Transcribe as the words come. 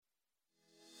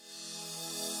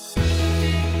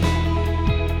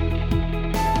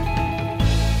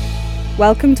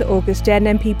Welcome to August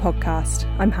JNMP podcast.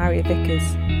 I'm Harriet Vickers.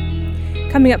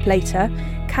 Coming up later,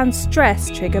 can stress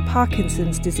trigger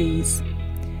Parkinson's disease?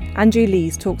 Andrew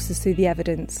Lees talks us through the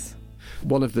evidence.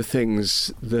 One of the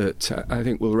things that I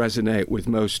think will resonate with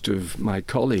most of my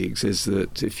colleagues is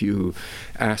that if you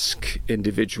ask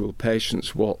individual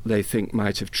patients what they think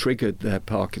might have triggered their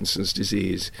Parkinson's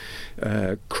disease,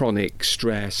 chronic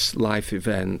stress, life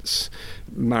events,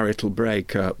 marital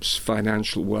breakups,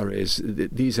 financial worries,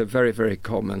 these are very, very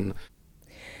common.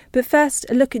 But first,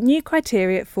 a look at new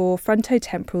criteria for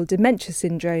frontotemporal dementia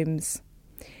syndromes.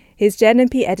 Here's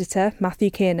JNMP editor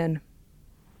Matthew Kiernan.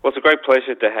 Well, it's a great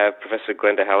pleasure to have Professor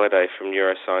Glenda Halliday from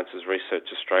Neurosciences Research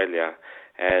Australia,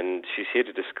 and she's here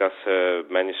to discuss her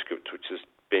manuscript, which has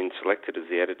been selected as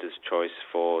the editor's choice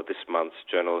for this month's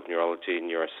Journal of Neurology,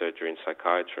 Neurosurgery and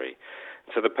Psychiatry.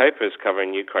 So the paper is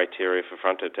covering new criteria for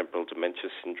frontotemporal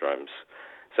dementia syndromes.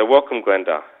 So welcome,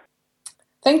 Glenda.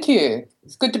 Thank you.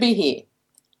 It's good to be here.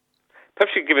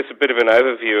 Perhaps you could give us a bit of an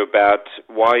overview about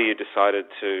why you decided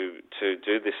to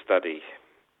do this study.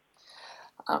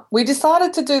 We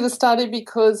decided to do the study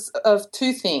because of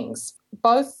two things.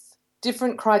 Both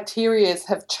different criteria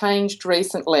have changed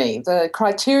recently. The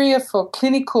criteria for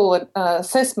clinical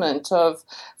assessment of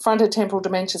frontotemporal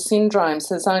dementia syndromes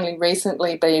has only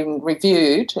recently been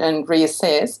reviewed and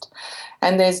reassessed.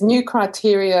 And there's new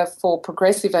criteria for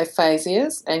progressive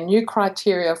aphasias and new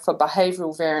criteria for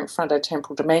behavioural variant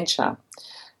frontotemporal dementia.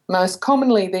 Most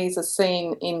commonly, these are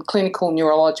seen in clinical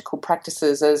neurological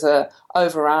practices as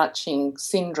overarching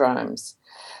syndromes.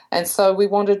 And so we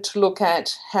wanted to look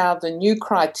at how the new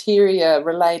criteria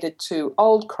related to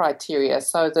old criteria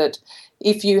so that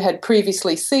if you had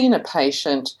previously seen a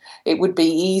patient, it would be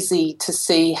easy to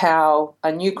see how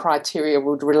a new criteria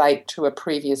would relate to a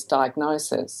previous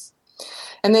diagnosis.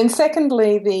 And then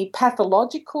secondly, the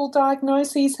pathological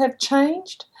diagnoses have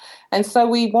changed. And so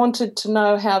we wanted to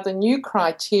know how the new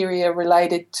criteria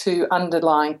related to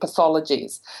underlying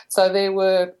pathologies. So there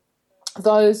were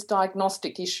those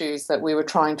diagnostic issues that we were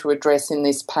trying to address in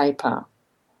this paper.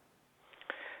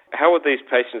 How would these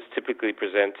patients typically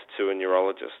present to a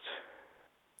neurologist?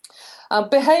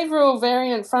 Behavioural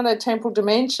variant frontotemporal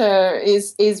dementia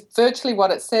is virtually what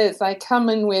it says. They come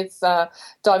in with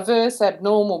diverse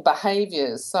abnormal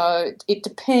behaviours, so it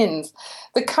depends.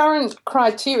 The current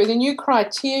criteria, the new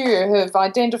criteria have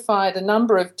identified a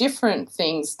number of different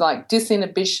things like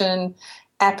disinhibition,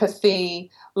 apathy,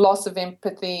 loss of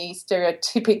empathy,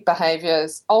 stereotypic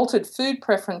behaviours. Altered food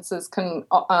preferences can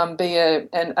be a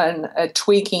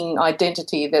tweaking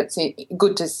identity that's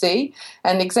good to see,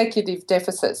 and executive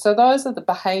deficit. So those are the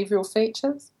behavioural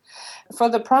features. For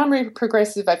the primary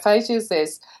progressive aphasias,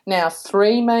 there's now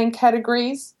three main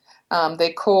categories.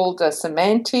 They're called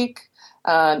semantic,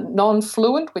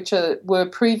 non-fluent, which were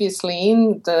previously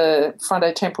in the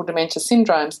frontotemporal dementia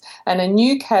syndromes, and a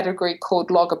new category called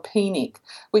logopenic,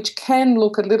 which can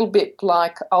look a little bit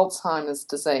like Alzheimer's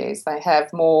disease. They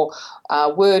have more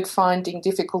word-finding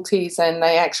difficulties, and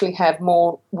they actually have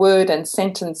more word and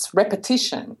sentence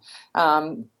repetition,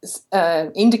 like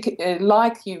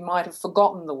you might have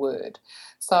forgotten the word.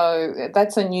 So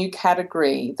that's a new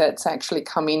category that's actually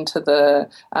come into the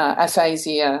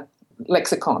aphasia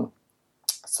lexicon.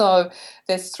 So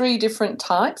there's three different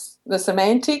types. The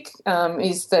semantic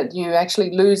is that you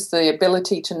actually lose the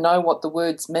ability to know what the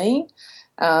words mean.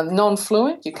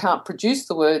 Non-fluent, you can't produce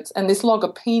the words. And this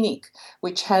logopenic,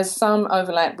 which has some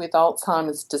overlap with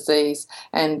Alzheimer's disease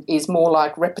and is more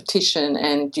like repetition,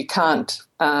 and you can't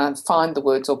find the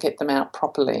words or get them out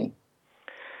properly.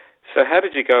 So how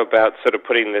did you go about sort of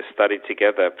putting this study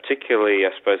together, particularly, I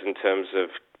suppose, in terms of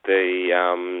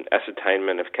the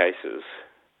ascertainment of cases?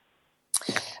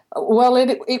 Well,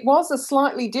 it was a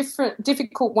slightly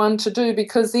difficult one to do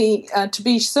because to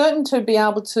be certain to be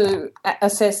able to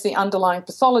assess the underlying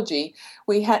pathology,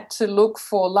 we had to look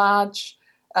for large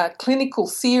clinical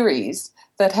series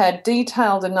that had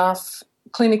detailed enough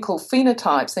clinical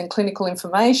phenotypes and clinical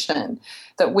information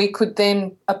that we could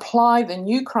then apply the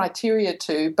new criteria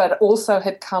to, but also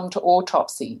had come to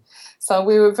autopsy. So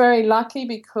we were very lucky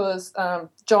because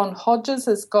John Hodges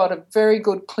has got a very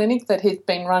good clinic that he's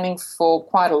been running for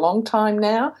quite a long time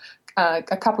now,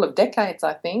 a couple of decades,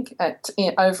 I think,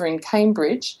 over in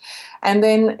Cambridge. And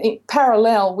then in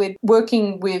parallel, we're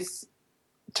working with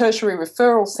tertiary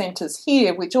referral centres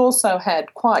here, which also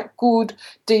had quite good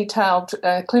detailed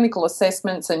clinical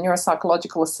assessments and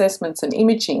neuropsychological assessments and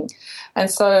imaging,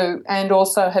 and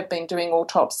also have been doing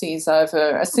autopsies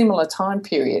over a similar time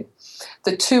period.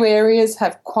 The two areas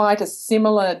have quite a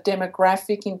similar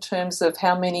demographic in terms of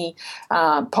how many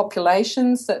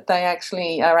populations that they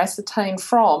actually are ascertained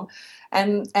from.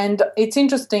 And it's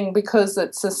interesting because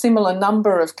it's a similar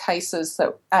number of cases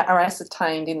that are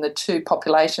ascertained in the two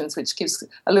populations, which gives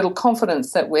a little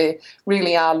confidence that we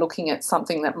really are looking at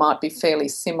something that might be fairly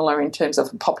similar in terms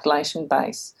of a population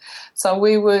base. So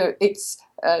it's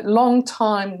a long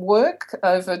time work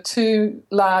over two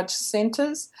large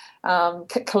centres,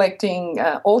 collecting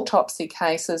autopsy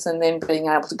cases and then being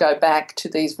able to go back to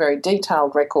these very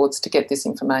detailed records to get this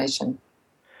information.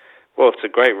 Well, it's a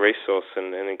great resource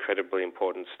and an incredibly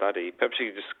important study. Perhaps you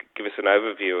could just give us an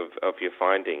overview of your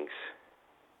findings.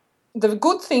 The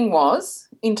good thing was,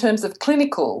 in terms of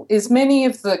clinical, is many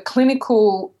of the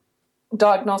clinical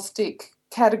diagnostic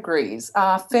categories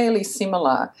are fairly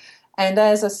similar. And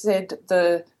as I said,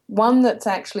 the one that's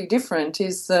actually different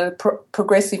is the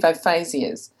progressive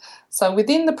aphasias. So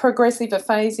within the progressive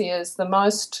aphasias,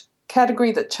 the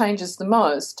category that changes the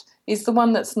most is the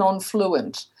one that's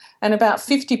non-fluent. And about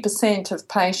 50% of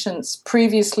patients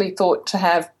previously thought to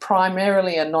have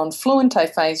primarily a non-fluent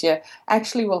aphasia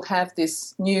actually will have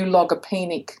this new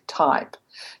logopenic type.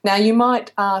 Now, you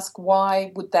might ask,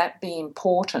 why would that be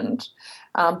important?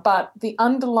 But the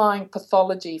underlying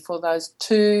pathology for those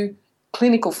two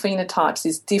clinical phenotypes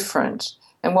is different.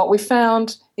 And what we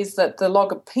found is that the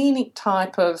logopenic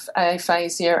type of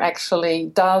aphasia actually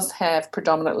does have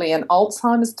predominantly an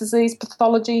Alzheimer's disease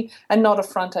pathology and not a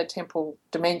frontotemporal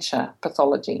dementia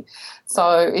pathology.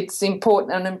 So it's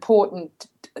an important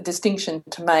distinction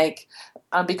to make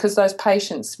because those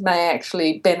patients may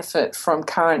actually benefit from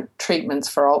current treatments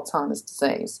for Alzheimer's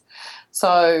disease.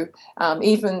 So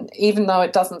even though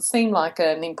it doesn't seem like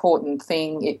an important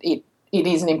thing, it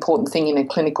is an important thing in a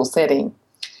clinical setting.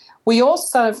 We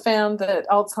also found that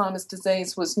Alzheimer's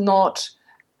disease was not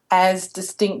as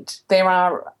distinct. There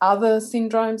are other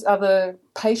syndromes, other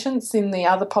patients in the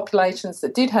other populations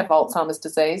that did have Alzheimer's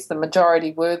disease. The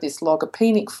majority were this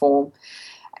logopenic form.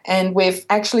 And we've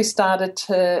actually started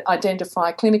to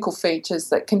identify clinical features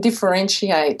that can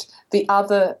differentiate the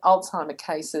other Alzheimer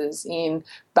cases in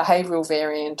behavioural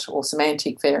variant or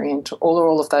semantic variant or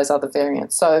all of those other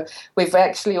variants. So we've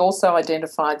actually also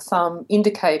identified some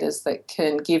indicators that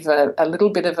can give a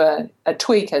little bit of a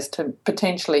tweak as to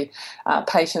potentially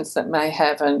patients that may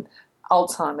have an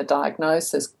Alzheimer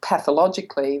diagnosis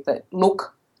pathologically that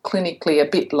look clinically a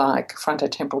bit like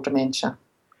frontotemporal dementia.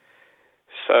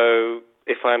 So,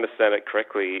 if I understand it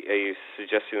correctly, are you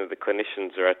suggesting that the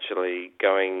clinicians are actually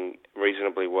going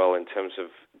reasonably well in terms of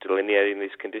delineating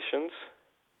these conditions?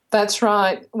 That's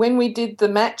right. When we did the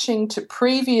matching to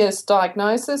previous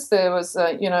diagnosis, there was,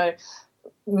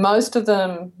 most of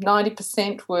them,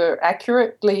 90% were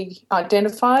accurately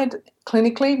identified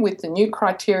clinically with the new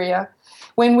criteria.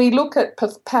 When we look at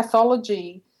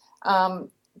pathology,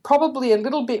 probably a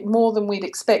little bit more than we'd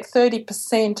expect.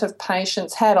 30% of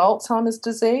patients had Alzheimer's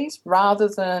disease rather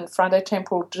than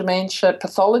frontotemporal dementia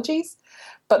pathologies,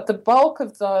 but the bulk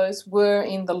of those were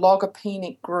in the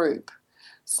logopenic group.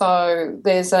 So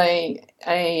there's the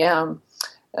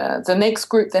next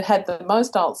group that had the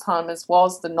most Alzheimer's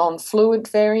was the non-fluent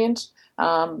variant,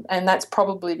 and that's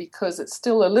probably because it's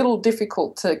still a little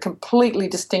difficult to completely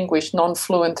distinguish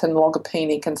non-fluent and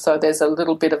logopenic, and so there's a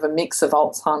little bit of a mix of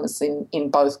Alzheimer's in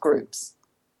both groups.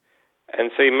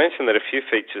 And so you mentioned that a few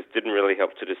features didn't really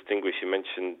help to distinguish. You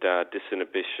mentioned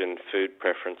disinhibition, food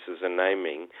preferences and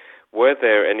naming. Were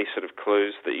there any sort of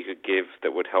clues that you could give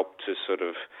that would help to sort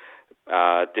of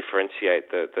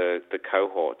differentiate the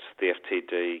cohorts, the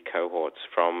FTD cohorts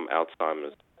from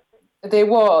Alzheimer's? There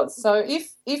was. So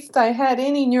if they had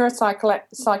any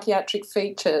neuropsychiatric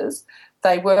features,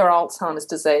 they were Alzheimer's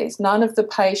disease. None of the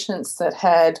patients that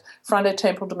had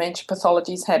frontotemporal dementia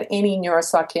pathologies had any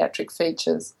neuropsychiatric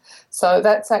features. So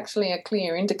that's actually a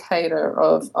clear indicator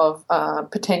of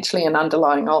potentially an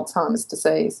underlying Alzheimer's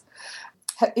disease.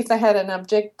 If they had an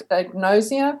object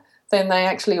agnosia, then they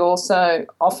actually also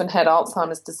often had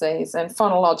Alzheimer's disease, and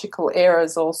phonological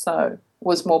errors also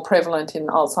was more prevalent in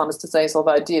Alzheimer's disease,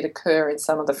 although it did occur in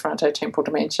some of the frontotemporal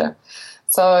dementia.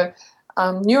 So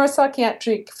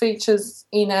neuropsychiatric features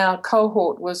in our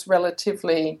cohort was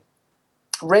relatively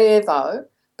rare though,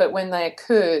 but when they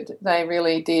occurred, they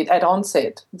really did, at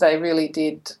onset, they really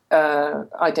did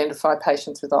identify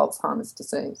patients with Alzheimer's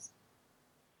disease.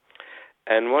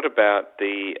 And what about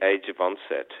the age of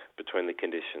onset between the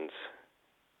conditions?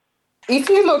 If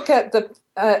you look at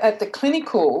the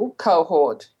clinical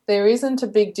cohort, there isn't a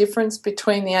big difference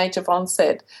between the age of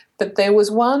onset, but there was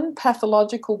one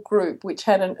pathological group which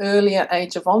had an earlier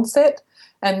age of onset,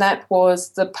 and that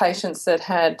was the patients that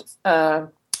had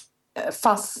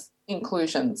FUS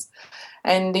inclusions.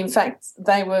 And in fact,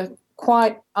 they were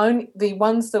the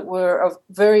ones that were of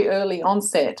very early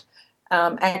onset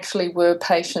actually were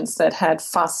patients that had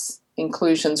FUS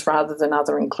inclusions rather than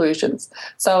other inclusions.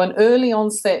 So an early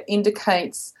onset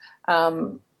indicates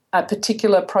a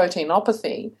particular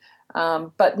proteinopathy,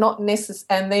 but not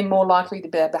and they're more likely to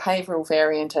be a behavioural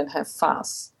variant and have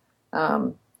FUS.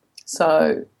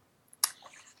 So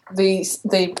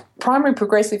the primary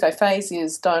progressive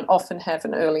aphasias don't often have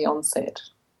an early onset.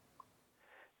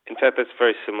 In fact, that's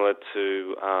very similar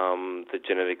to the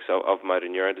genetics of motor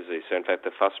neuron disease. So in fact,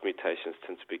 the FUS mutations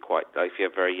tend to be quite, if you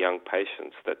have very young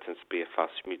patients, that tends to be a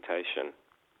FUS mutation.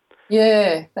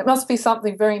 Yeah, that must be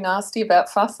something very nasty about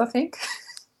FUS, I think.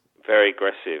 Very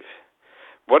aggressive.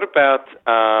 What about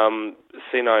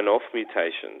C9orf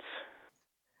mutations?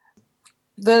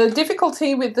 The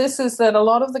difficulty with this is that a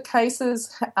lot of the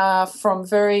cases are from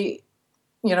for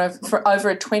over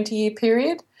a 20-year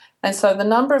period. And so the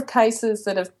number of cases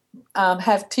that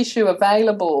have tissue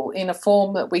available in a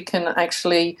form that we can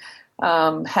actually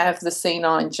have the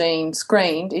C9 gene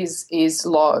screened is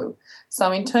low.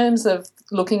 So in terms of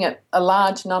looking at a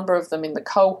large number of them in the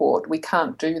cohort, we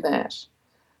can't do that.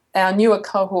 Our newer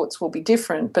cohorts will be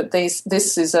different, but this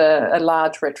is a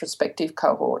large retrospective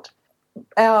cohort.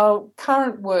 Our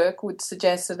current work would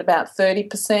suggest that about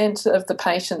 30% of the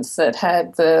patients that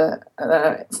had the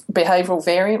behavioural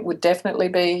variant would definitely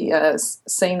be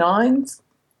C9s,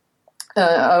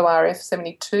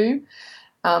 ORF72.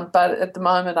 But at the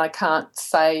moment I can't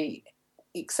say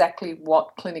exactly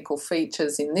what clinical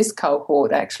features in this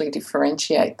cohort actually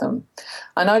differentiate them.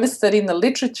 I noticed that in the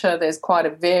literature there's quite a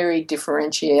varied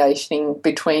differentiation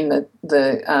between the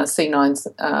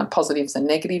C9 positives and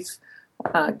negatives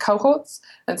cohorts,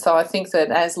 and so I think that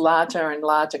as larger and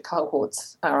larger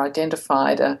cohorts are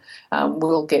identified,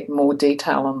 we'll get more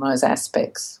detail on those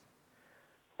aspects.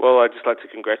 Well, I'd just like to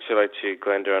congratulate you,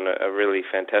 Glenda, on a really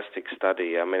fantastic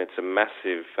study. I mean, it's a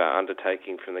massive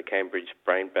undertaking from the Cambridge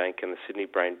Brain Bank and the Sydney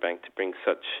Brain Bank to bring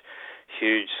such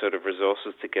huge sort of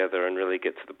resources together and really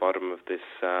get to the bottom of this,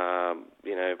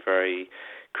 very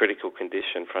critical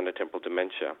condition, frontotemporal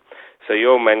dementia. So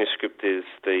your manuscript is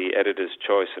the editor's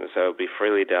choice, and so it'll be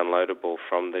freely downloadable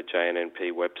from the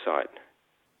JNNP website.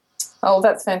 Oh,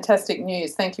 that's fantastic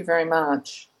news. Thank you very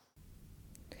much.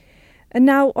 And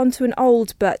now onto an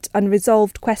old but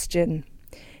unresolved question.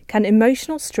 Can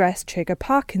emotional stress trigger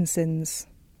Parkinson's?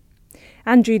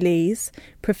 Andrew Lees,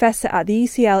 Professor at the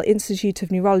UCL Institute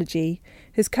of Neurology,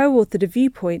 has co-authored a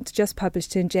viewpoint just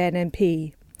published in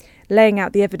JNNP, laying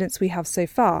out the evidence we have so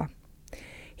far.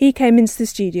 He came into the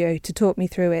studio to talk me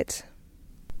through it.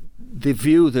 The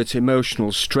view that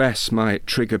emotional stress might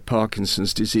trigger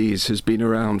Parkinson's disease has been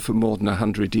around for more than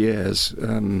 100 years.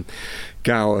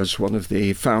 Gowers, one of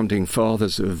the founding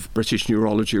fathers of British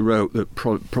neurology, wrote that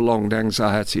prolonged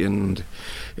anxiety and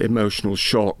emotional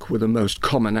shock were the most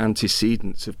common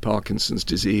antecedents of Parkinson's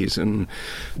disease. And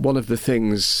one of the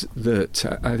things that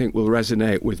I think will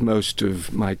resonate with most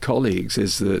of my colleagues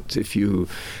is that if you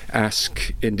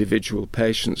ask individual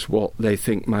patients what they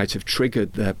think might have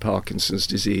triggered their Parkinson's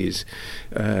disease,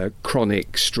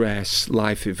 chronic stress,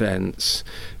 life events,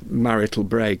 marital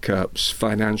breakups,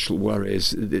 financial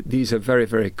worries, these are very,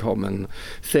 very common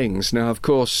things. Now, of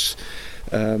course,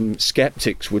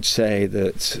 skeptics would say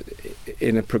that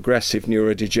in a progressive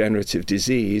neurodegenerative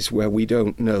disease where we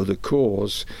don't know the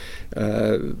cause,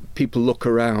 people look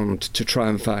around to try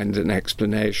and find an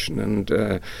explanation,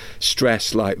 and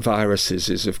stress, like viruses,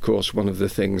 is of course one of the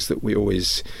things that we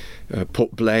always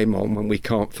put blame on when we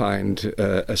can't find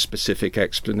a specific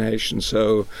explanation.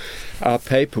 So our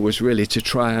paper was really to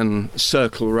try and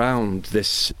circle around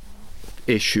this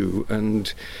issue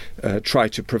and try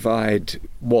to provide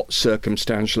what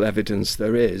circumstantial evidence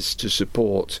there is to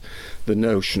support the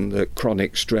notion that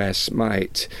chronic stress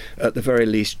might, at the very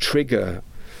least, trigger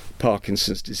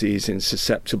Parkinson's disease in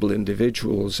susceptible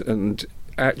individuals and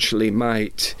actually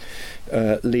might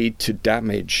lead to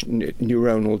damage,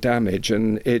 neuronal damage.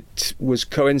 And it was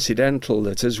coincidental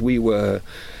that as we were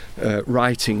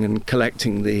writing and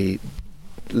collecting the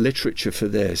literature for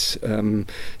this,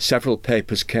 several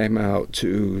papers came out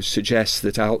to suggest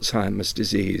that Alzheimer's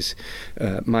disease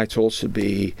might also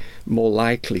be more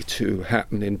likely to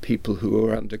happen in people who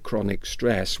are under chronic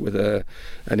stress, with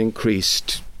an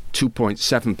increased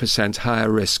 2.7%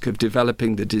 higher risk of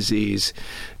developing the disease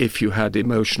if you had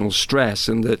emotional stress,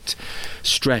 and that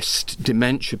stressed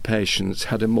dementia patients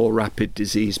had a more rapid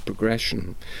disease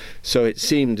progression. So it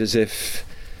seemed as if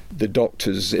the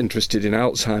doctors interested in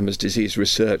Alzheimer's disease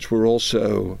research were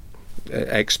also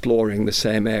exploring the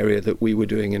same area that we were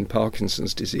doing in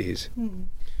Parkinson's disease.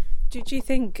 Do you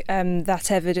think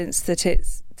that evidence that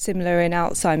it's similar in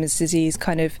Alzheimer's disease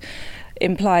kind of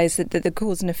implies that the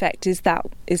cause and effect is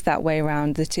that way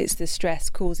around, that it's the stress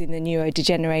causing the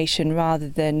neurodegeneration rather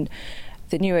than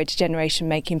the neurodegeneration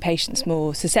making patients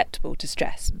more susceptible to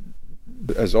stress?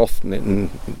 As often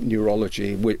in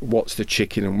neurology, what's the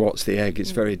chicken and what's the egg is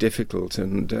very difficult,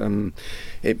 and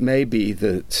it may be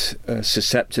that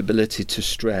susceptibility to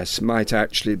stress might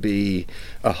actually be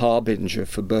a harbinger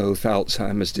for both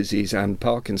Alzheimer's disease and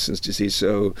Parkinson's disease.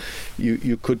 So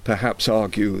you could perhaps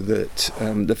argue that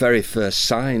the very first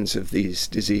signs of these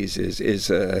diseases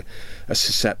is a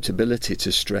susceptibility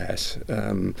to stress,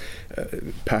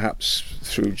 perhaps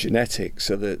through genetics,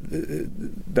 so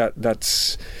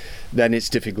that's then it's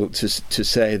difficult to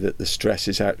say that the stress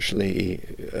is actually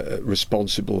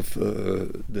responsible for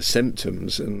the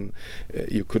symptoms, and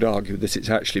you could argue that it's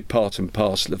actually part and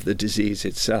parcel of the disease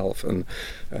itself, and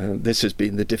this has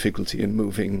been the difficulty in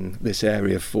moving this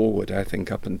area forward, I think,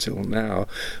 up until now.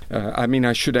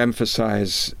 I should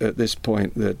emphasise at this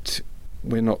point that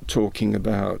we're not talking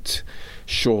about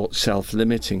short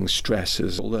self-limiting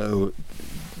stresses, although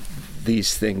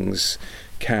these things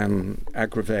can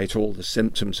aggravate all the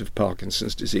symptoms of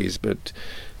Parkinson's disease, but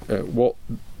what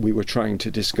we were trying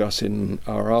to discuss in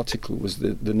our article was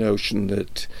the notion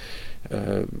that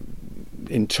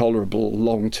intolerable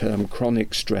long-term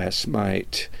chronic stress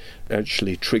might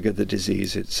actually trigger the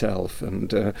disease itself.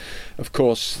 And of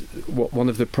course, one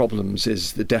of the problems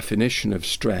is the definition of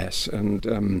stress,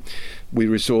 and we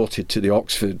resorted to the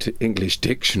Oxford English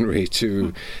Dictionary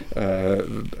to,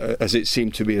 as it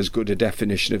seemed to be as good a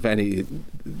definition of any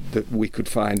that we could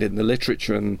find in the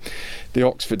literature. And the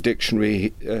Oxford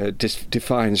Dictionary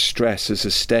defines stress as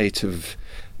a state of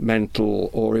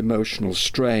mental or emotional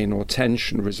strain or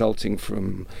tension resulting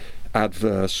from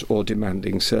adverse or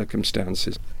demanding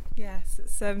circumstances. Yes,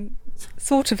 it's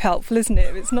sort of helpful, isn't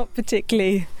it? It's not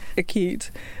particularly acute.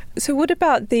 So what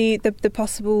about the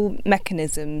possible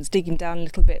mechanisms, digging down a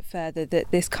little bit further,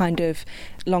 that this kind of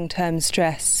long-term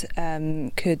stress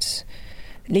could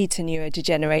lead to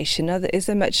neurodegeneration? Is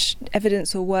there much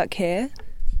evidence or work here?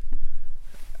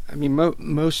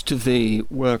 Most of the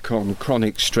work on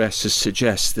chronic stress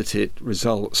suggests that it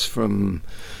results from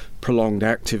prolonged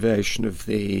activation of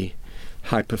the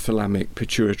hypothalamic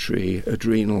pituitary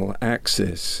adrenal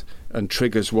axis and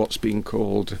triggers what's been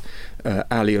called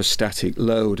allostatic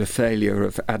load, a failure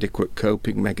of adequate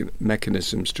coping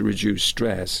mechanisms to reduce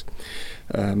stress.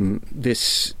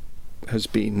 This has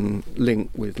been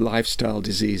linked with lifestyle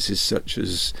diseases such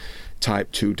as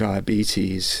type 2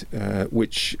 diabetes,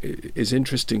 which is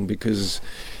interesting because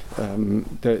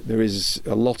there is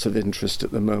a lot of interest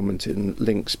at the moment in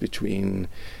links between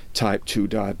type 2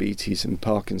 diabetes and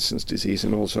Parkinson's disease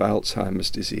and also Alzheimer's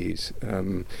disease,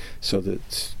 so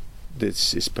that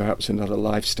this is perhaps another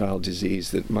lifestyle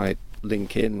disease that might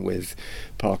link in with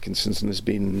Parkinson's and has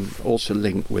been also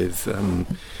linked with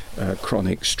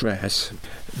chronic stress.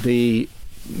 The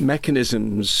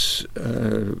mechanisms,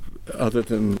 other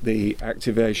than the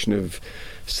activation of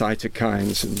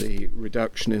cytokines and the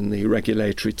reduction in the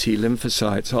regulatory T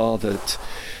lymphocytes, are that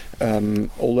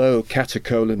although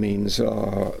catecholamines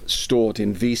are stored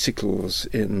in vesicles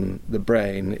in the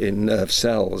brain, in nerve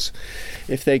cells,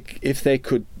 if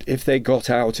they got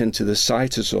out into the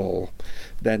cytosol,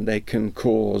 then they can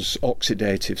cause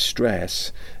oxidative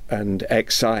stress and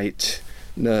excite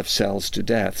nerve cells to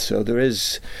death. So there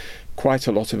is quite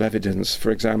a lot of evidence, for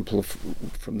example,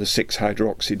 from the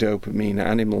 6-hydroxydopamine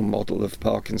animal model of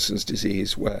Parkinson's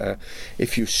disease, where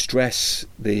if you stress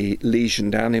the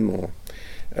lesioned animal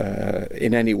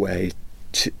in any way,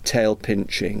 tail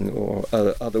pinching or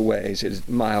other ways,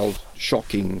 mild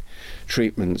shocking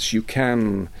treatments, you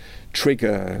can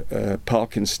trigger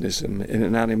Parkinsonism in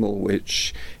an animal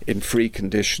which, in free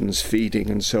conditions, feeding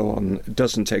and so on,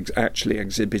 doesn't actually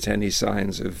exhibit any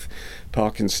signs of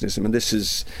Parkinsonism. And this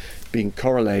has been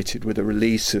correlated with a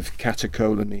release of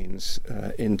catecholamines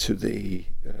into the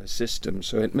system.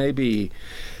 So it may be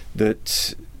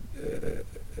that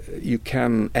you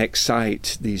can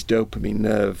excite these dopamine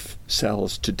nerve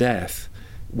cells to death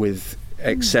with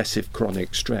excessive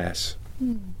chronic stress.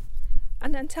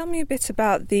 And tell me a bit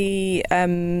about the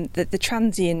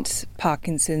transient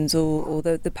Parkinson's or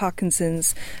the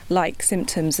Parkinson's-like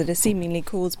symptoms that are seemingly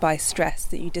caused by stress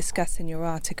that you discuss in your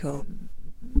article.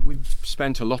 we've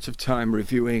spent a lot of time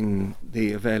reviewing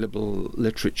the available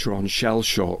literature on shell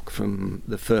shock from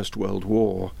the First World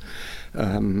War,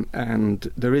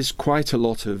 and there is quite a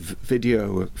lot of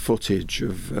video footage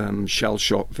of shell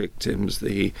shock victims.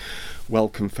 The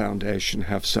Wellcome Foundation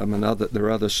have some, and there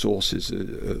are other sources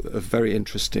of very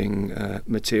interesting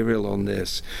material on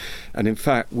this. And in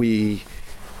fact, we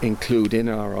include in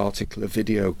our article a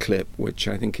video clip which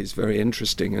I think is very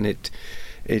interesting, and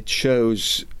it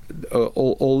shows,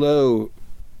 although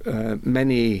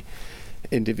many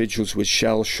individuals with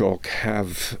shell shock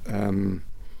have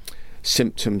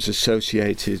symptoms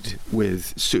associated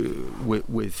with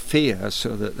fear,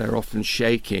 so that they're often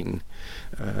shaking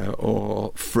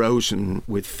or frozen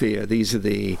with fear. These are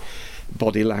the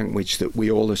body language that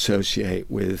we all associate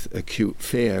with acute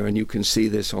fear, and you can see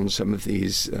this on some of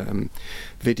these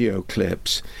video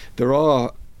clips. There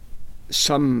are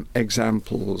some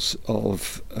examples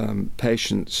of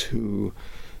patients who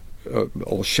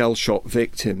or shell shock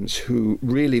victims who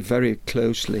really very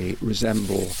closely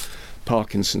resemble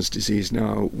Parkinson's disease.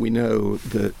 Now, we know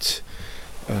that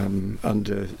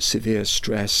under severe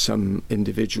stress, some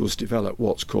individuals develop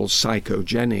what's called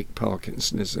psychogenic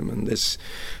Parkinsonism, and this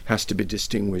has to be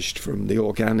distinguished from the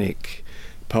organic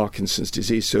Parkinson's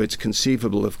disease. So it's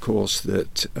conceivable, of course,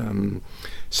 that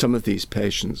some of these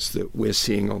patients that we're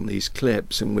seeing on these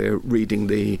clips, and we're reading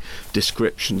the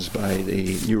descriptions by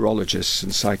the neurologists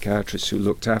and psychiatrists who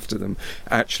looked after them,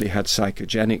 actually had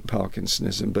psychogenic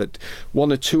Parkinsonism. But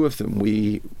one or two of them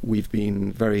we've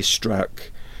been very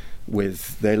struck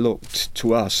with. They looked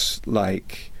to us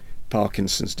like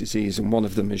Parkinson's disease, and one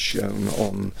of them is shown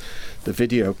on the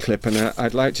video clip. And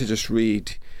I'd like to just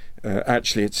read,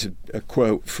 actually it's a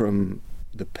quote from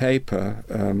the paper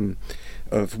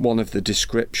of one of the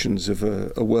descriptions of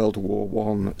a World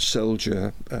War I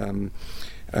soldier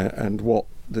and what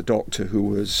the doctor who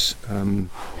was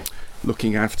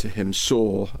looking after him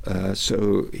saw.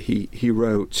 So he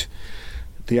wrote,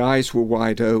 "The eyes were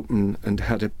wide open and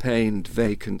had a pained,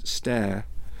 vacant stare.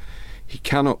 He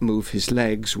cannot move his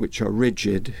legs, which are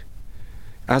rigid.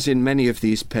 As in many of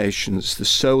these patients, the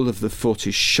sole of the foot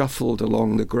is shuffled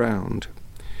along the ground.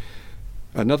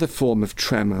 Another form of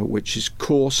tremor, which is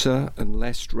coarser and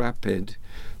less rapid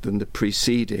than the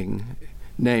preceding,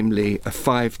 namely a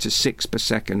 5 to 6 per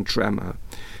second tremor,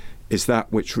 is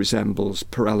that which resembles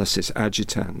paralysis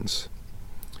agitans."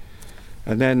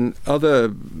 And then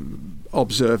other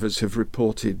observers have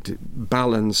reported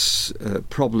balance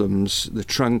problems. The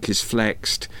trunk is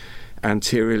flexed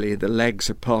anteriorly, the legs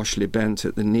are partially bent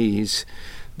at the knees,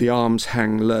 the arms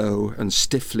hang low and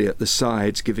stiffly at the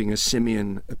sides, giving a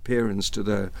simian appearance to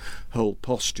the whole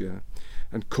posture,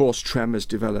 and coarse tremors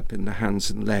develop in the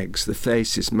hands and legs. The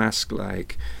face is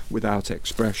mask-like, without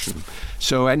expression.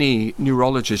 So any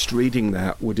neurologist reading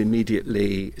that would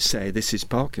immediately say this is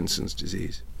Parkinson's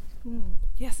disease.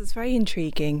 Yes, it's very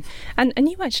intriguing. And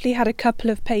you actually had a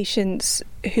couple of patients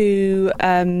who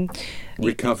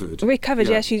recovered. Yeah.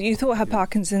 Yes, you thought had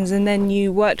Parkinson's, and then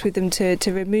you worked with them to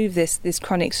remove this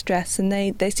chronic stress, and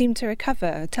they seemed to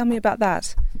recover. Tell me about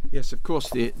that. Yes, of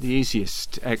course, the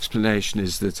easiest explanation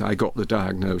is that I got the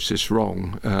diagnosis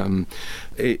wrong.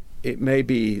 It may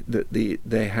be that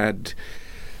they had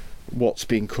what's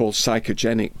being called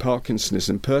psychogenic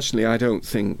Parkinsonism. Personally, I don't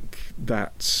think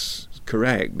that's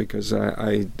correct, because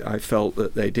I felt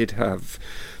that they did have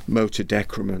motor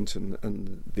decrement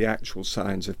and the actual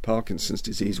signs of Parkinson's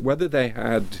disease. Whether they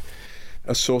had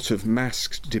a sort of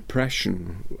masked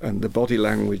depression, and the body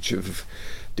language of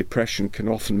depression can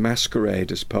often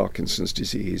masquerade as Parkinson's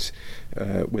disease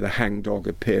with a hangdog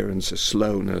appearance, a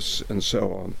slowness and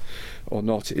so on, or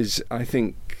not, is, I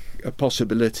think, a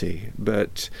possibility.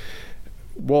 But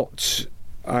what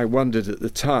I wondered at the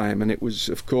time, and it was,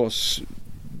 of course,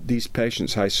 these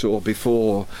patients I saw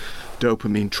before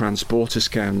dopamine transporter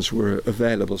scans were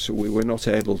available, so we were not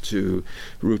able to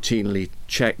routinely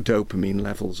check dopamine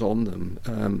levels on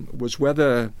them, was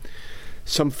whether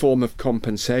some form of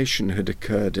compensation had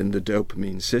occurred in the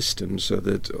dopamine system, so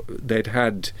that they'd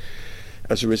had,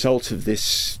 as a result of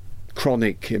this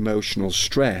chronic emotional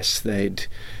stress,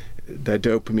 their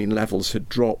dopamine levels had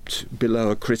dropped below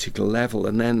a critical level,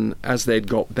 and then as they'd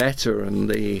got better and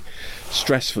the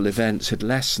stressful events had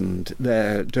lessened,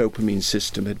 their dopamine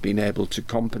system had been able to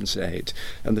compensate,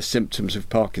 and the symptoms of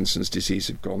Parkinson's disease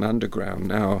had gone underground.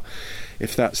 Now,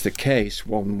 if that's the case,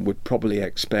 one would probably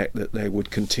expect that they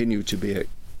would continue to be at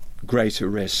greater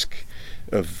risk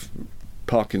of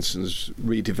Parkinson's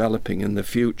redeveloping in the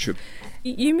future.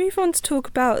 You move on to talk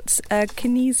about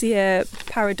kinesia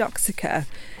paradoxica.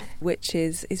 which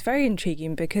is very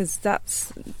intriguing because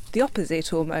that's the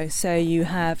opposite almost. So you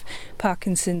have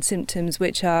Parkinson's symptoms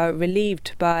which are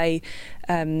relieved by,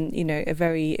 a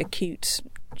very acute,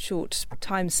 short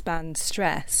time span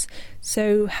stress.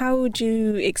 So how would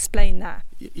you explain that?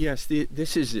 Yes,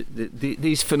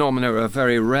 these phenomena are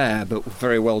very rare but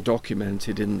very well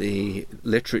documented in the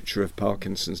literature of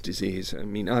Parkinson's disease. I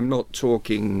mean, I'm not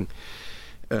talking...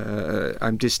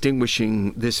 I'm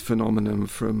distinguishing this phenomenon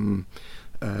from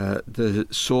the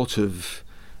sort of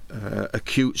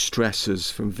acute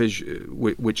stresses from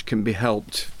which can be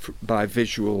helped by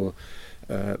visual,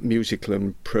 musical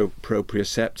and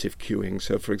proprioceptive cueing.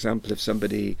 So, for example, if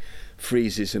somebody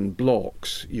freezes and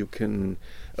blocks, you can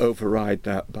override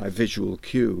that by visual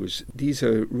cues. These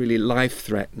are really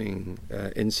life-threatening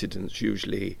incidents,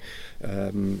 usually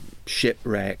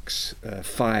shipwrecks,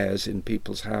 fires in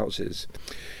people's houses.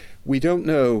 We don't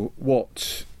know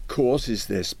what causes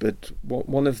this, but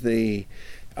one of the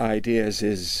ideas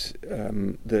is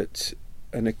that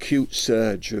an acute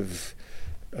surge of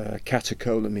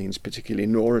catecholamines, particularly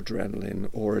noradrenaline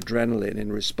or adrenaline,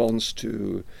 in response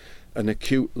to an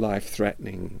acute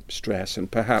life-threatening stress,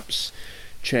 and perhaps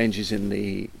changes in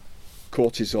the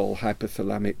cortisol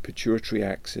hypothalamic pituitary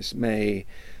axis, may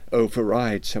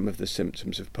override some of the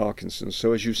symptoms of Parkinson's.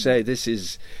 So, as you say, this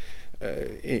is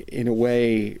in a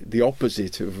way the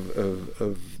opposite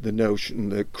of the notion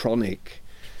that chronic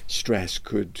stress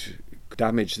could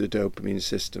damage the dopamine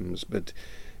systems, but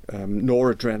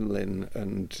noradrenaline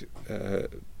and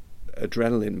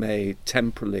adrenaline may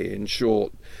temporarily, in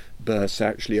short bursts,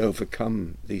 actually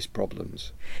overcome these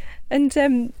problems.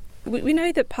 And we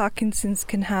know that Parkinson's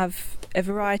can have a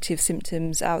variety of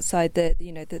symptoms outside the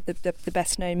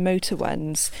best known motor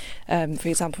ones, for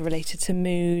example, related to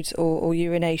mood or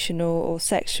urination or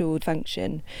sexual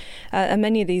function, and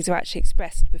many of these are actually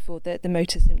expressed before the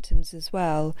motor symptoms as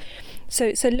well.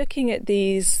 So looking at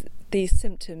these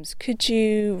symptoms, could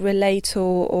you relate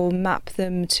or map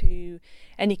them to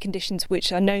any conditions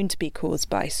which are known to be caused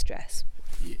by stress?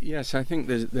 Yes, I think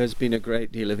there's been a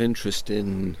great deal of interest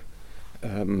in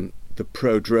the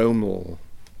prodromal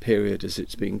period, as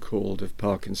it's been called, of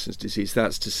Parkinson's disease.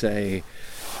 That's to say,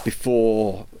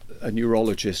 before a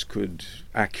neurologist could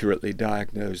accurately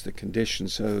diagnose the condition.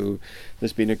 So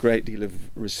there's been a great deal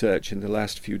of research in the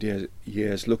last few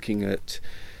years looking at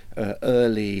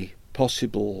early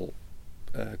possible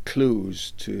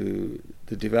clues to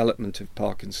the development of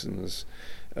Parkinson's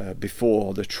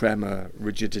before the tremor,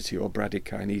 rigidity or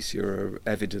bradykinesia are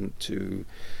evident to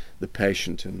the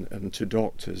patient and to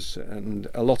doctors. And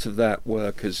a lot of that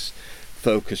work has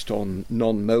focused on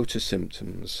non-motor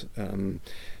symptoms.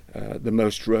 The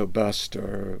most robust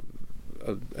are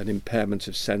an impairment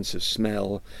of sense of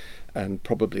smell and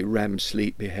probably REM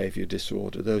sleep behavior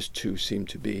disorder. Those two seem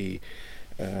to be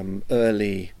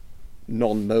early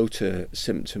non-motor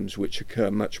symptoms which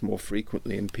occur much more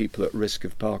frequently in people at risk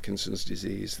of Parkinson's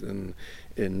disease than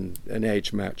in an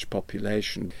age-matched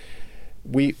population.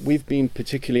 We've been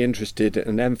particularly interested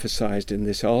and emphasised in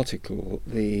this article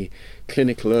the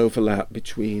clinical overlap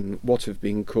between what have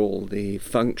been called the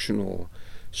functional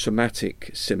somatic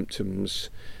symptoms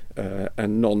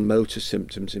and non-motor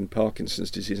symptoms in Parkinson's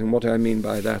disease. And what I mean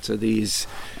by that are these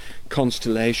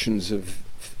constellations of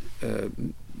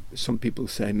some people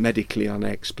say medically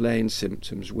unexplained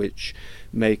symptoms which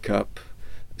make up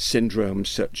syndromes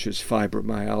such as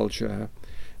fibromyalgia,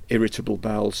 irritable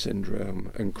bowel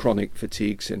syndrome and chronic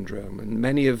fatigue syndrome. And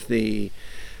many of the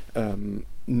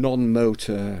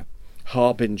non-motor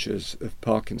harbingers of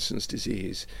Parkinson's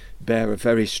disease bear a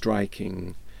very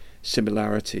striking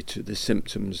similarity to the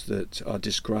symptoms that are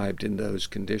described in those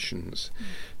conditions.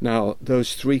 Now,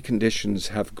 those three conditions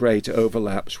have great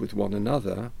overlaps with one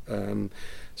another,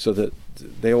 so that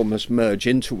they almost merge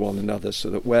into one another, so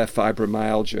that where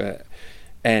fibromyalgia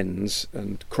ends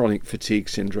and chronic fatigue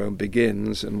syndrome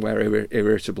begins, and where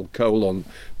irritable colon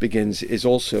begins, is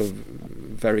also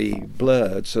very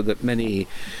blurred, so that many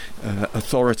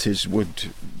authorities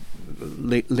would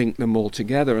link them all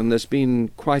together. And there's been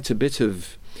quite a bit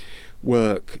of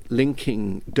work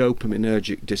linking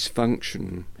dopaminergic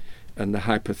dysfunction and the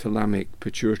hypothalamic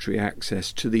pituitary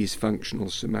axis to these functional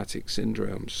somatic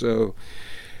syndromes. So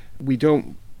we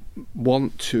don't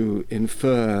want to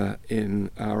infer in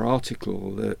our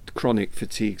article that chronic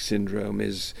fatigue syndrome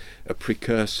is a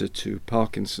precursor to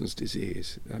Parkinson's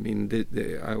disease. I mean,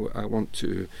 I want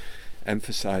to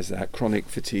emphasize that chronic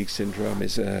fatigue syndrome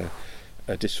is a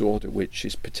disorder which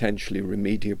is potentially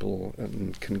remediable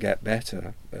and can get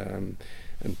better.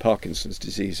 And Parkinson's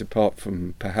disease, apart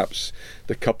from perhaps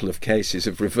the couple of cases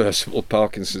of reversible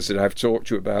Parkinson's that I've talked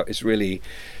to you about, is really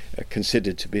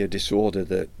considered to be a disorder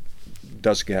that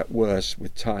does get worse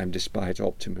with time despite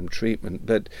optimum treatment.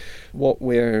 But what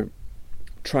we're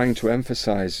trying to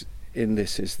emphasize in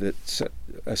this is that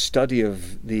a study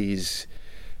of these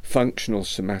functional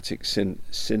somatic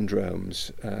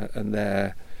syndromes and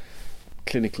their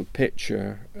clinical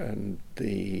picture and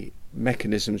the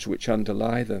mechanisms which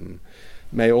underlie them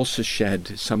may also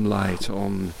shed some light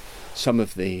on some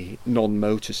of the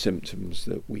non-motor symptoms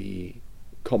that we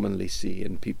commonly see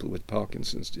in people with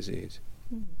Parkinson's disease.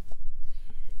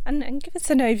 And give us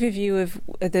an overview of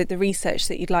the research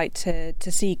that you'd like to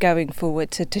see going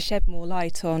forward to shed more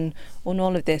light on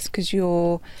all of this, because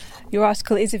your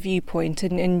article is a viewpoint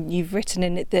and you've written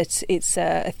in it that it's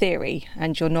a theory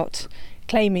and you're not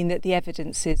claiming that the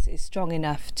evidence is strong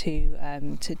enough to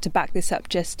back this up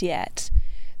just yet.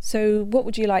 So what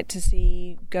would you like to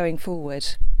see going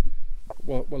forward?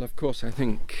 Well, of course, I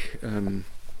think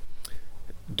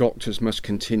doctors must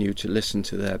continue to listen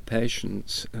to their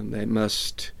patients, and they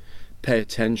must pay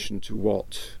attention to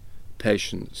what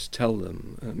patients tell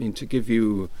them. I mean, to give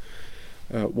you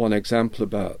one example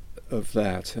of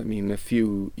that, I mean, a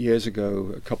few years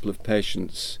ago, a couple of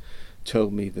patients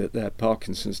told me that their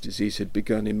Parkinson's disease had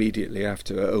begun immediately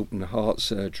after open heart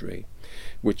surgery,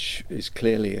 which is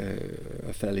clearly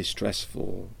a fairly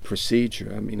stressful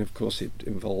procedure. I mean, of course, it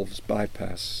involves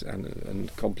bypass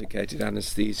and complicated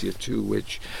anesthesia too,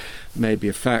 which may be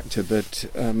a factor, but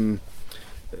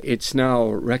it's now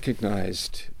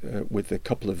recognized with a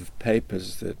couple of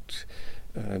papers that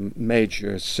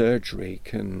major surgery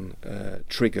can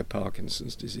trigger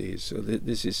Parkinson's disease. So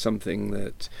this is something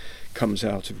that comes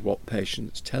out of what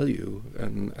patients tell you,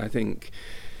 and I think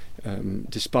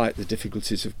despite the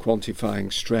difficulties of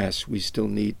quantifying stress, we still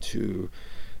need to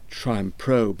try and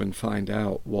probe and find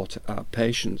out what our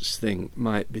patients think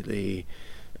might be the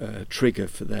trigger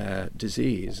for their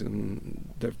disease.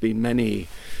 And there have been many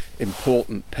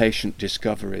important patient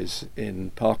discoveries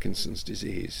in Parkinson's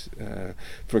disease.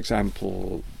 For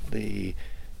example, the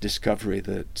discovery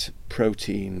that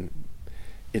protein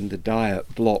in the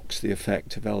diet blocks the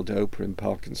effect of L-DOPA in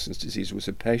Parkinson's disease was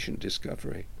a patient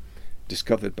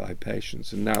discovered by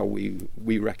patients, and now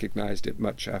we recognized it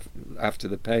much after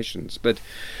the patients. But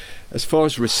as far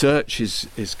as research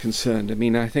is concerned, I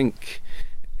mean, I think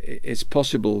it's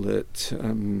possible that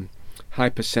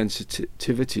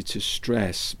hypersensitivity to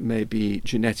stress may be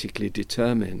genetically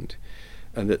determined,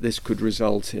 and that this could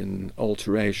result in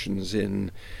alterations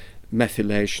in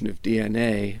methylation of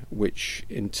DNA, which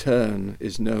in turn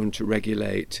is known to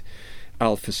regulate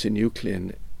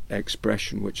alpha-synuclein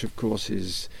expression, which of course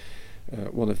is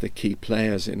one of the key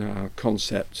players in our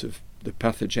concept of the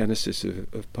pathogenesis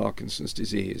of Parkinson's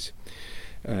disease.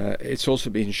 It's also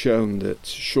been shown that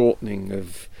shortening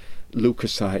of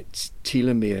leukocyte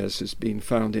telomeres has been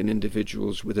found in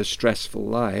individuals with a stressful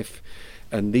life,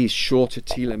 and these shorter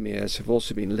telomeres have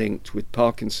also been linked with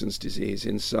Parkinson's disease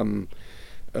in some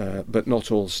but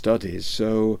not all studies.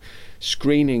 So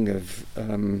screening of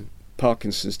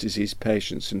Parkinson's disease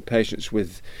patients and patients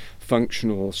with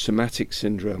functional somatic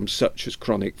syndromes such as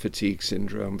chronic fatigue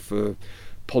syndrome for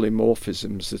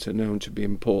polymorphisms that are known to be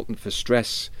important for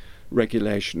stress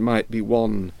regulation might be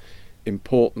one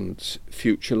important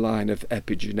future line of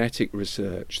epigenetic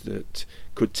research that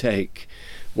could take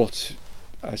what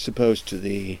I suppose to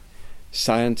the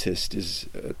scientist is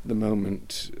at the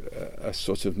moment a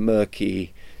sort of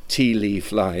murky tea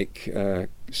leaf like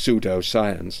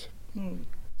pseudoscience.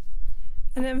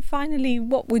 And then finally,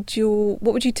 what would you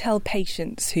tell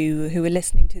patients who are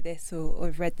listening to this or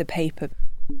have read the paper?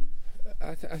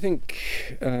 I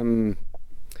think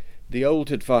the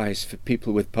old advice for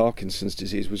people with Parkinson's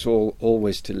disease was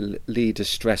always to lead a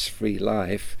stress-free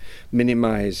life,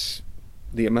 minimise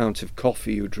the amount of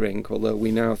coffee you drink, although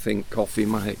we now think coffee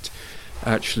might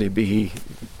actually be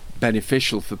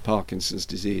beneficial for Parkinson's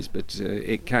disease, but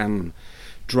it can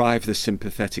drive the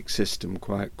sympathetic system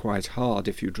quite hard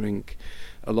if you drink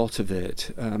a lot of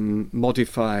it.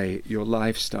 Modify your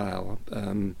lifestyle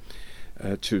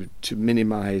to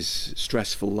minimise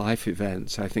stressful life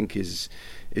events, I think is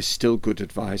still good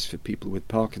advice for people with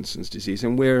Parkinson's disease.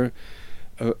 And we're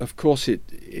of course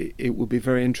it will be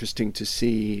very interesting to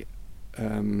see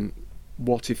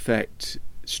what effect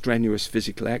strenuous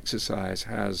physical exercise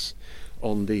has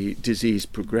on the disease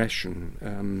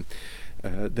progression.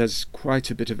 There's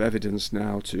quite a bit of evidence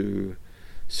now to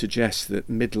suggest that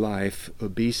midlife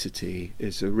obesity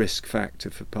is a risk factor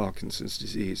for Parkinson's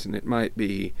disease, and it might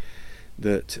be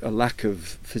that a lack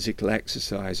of physical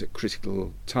exercise at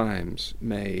critical times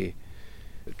may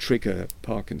trigger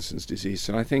Parkinson's disease.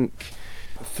 So I think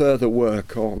further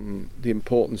work on the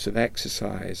importance of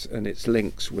exercise and its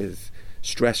links with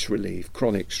stress relief,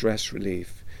 chronic stress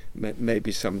relief, may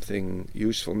be something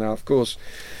useful. Now, of course,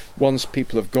 once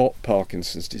people have got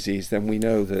Parkinson's disease, then we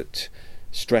know that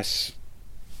stress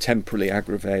temporarily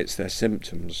aggravates their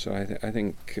symptoms. So I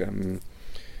think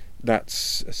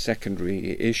that's a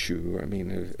secondary issue. I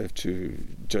mean,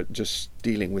 just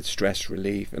dealing with stress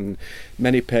relief. And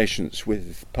many patients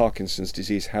with Parkinson's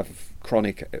disease have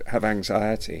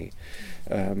anxiety.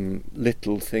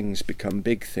 Little things become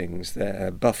big things.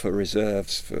 Their buffer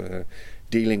reserves for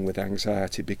dealing with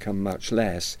anxiety become much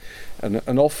less,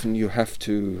 and often you have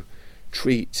to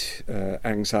treat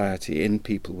anxiety in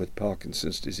people with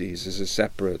Parkinson's disease as a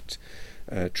separate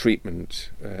treatment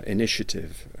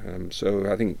initiative. So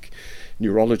I think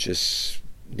neurologists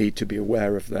need to be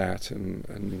aware of that,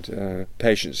 and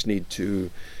patients need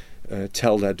to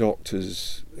tell their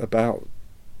doctors about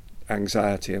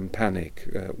anxiety and panic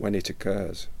when it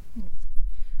occurs.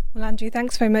 Well, Andrew,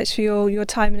 thanks very much for your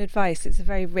time and advice. It's a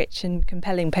very rich and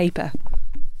compelling paper.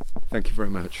 Thank you very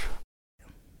much.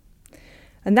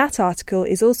 And that article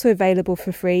is also available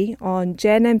for free on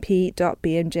jnmp.bmj.com.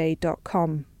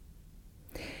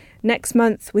 Next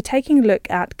month, we're taking a look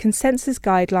at consensus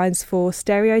guidelines for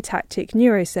stereotactic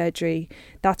neurosurgery,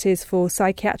 that is for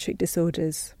psychiatric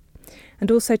disorders, and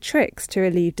also tricks to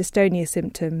relieve dystonia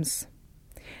symptoms.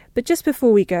 But just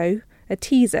before we go, a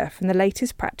teaser from the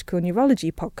latest Practical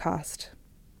Neurology podcast.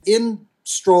 In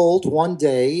strolled one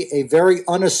day a very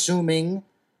unassuming,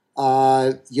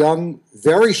 young,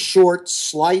 very short,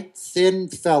 slight, thin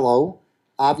fellow,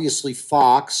 obviously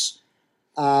Fox,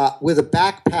 with a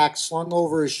backpack slung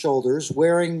over his shoulders,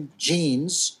 wearing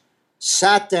jeans,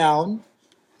 sat down,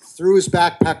 threw his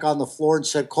backpack on the floor and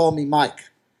said, "Call me Mike."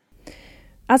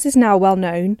 As is now well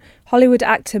known, Hollywood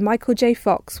actor Michael J.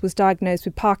 Fox was diagnosed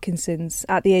with Parkinson's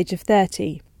at the age of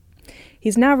 30.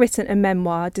 He's now written a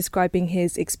memoir describing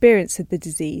his experience of the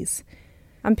disease.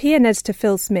 And PN editor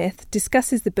Phil Smith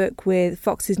discusses the book with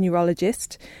Fox's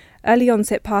neurologist, early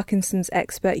onset Parkinson's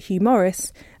expert Hugh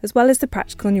Morris, as well as the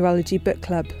Practical Neurology Book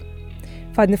Club.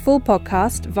 Find the full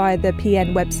podcast via the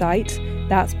PN website,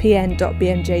 that's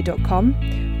pn.bmj.com,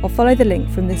 or follow the link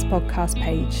from this podcast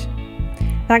page.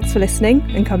 Thanks for listening,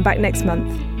 and come back next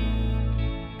month.